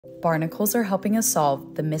Barnacles are helping us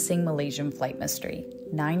solve the missing Malaysian flight mystery.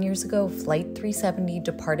 9 years ago, Flight 370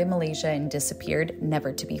 departed Malaysia and disappeared,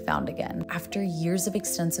 never to be found again. After years of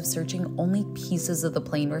extensive searching, only pieces of the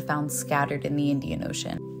plane were found scattered in the Indian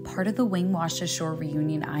Ocean. Part of the wing washed ashore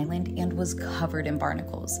Reunion Island and was covered in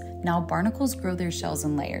barnacles. Now, barnacles grow their shells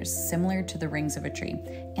in layers, similar to the rings of a tree,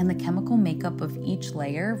 and the chemical makeup of each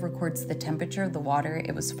layer records the temperature of the water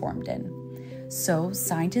it was formed in. So,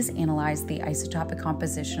 scientists analyzed the isotopic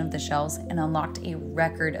composition of the shells and unlocked a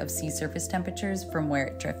record of sea surface temperatures from where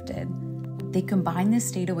it drifted. They combined this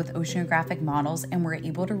data with oceanographic models and were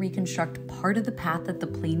able to reconstruct part of the path that the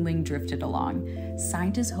plane wing drifted along.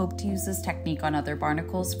 Scientists hope to use this technique on other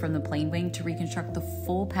barnacles from the plane wing to reconstruct the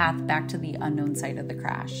full path back to the unknown site of the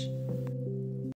crash.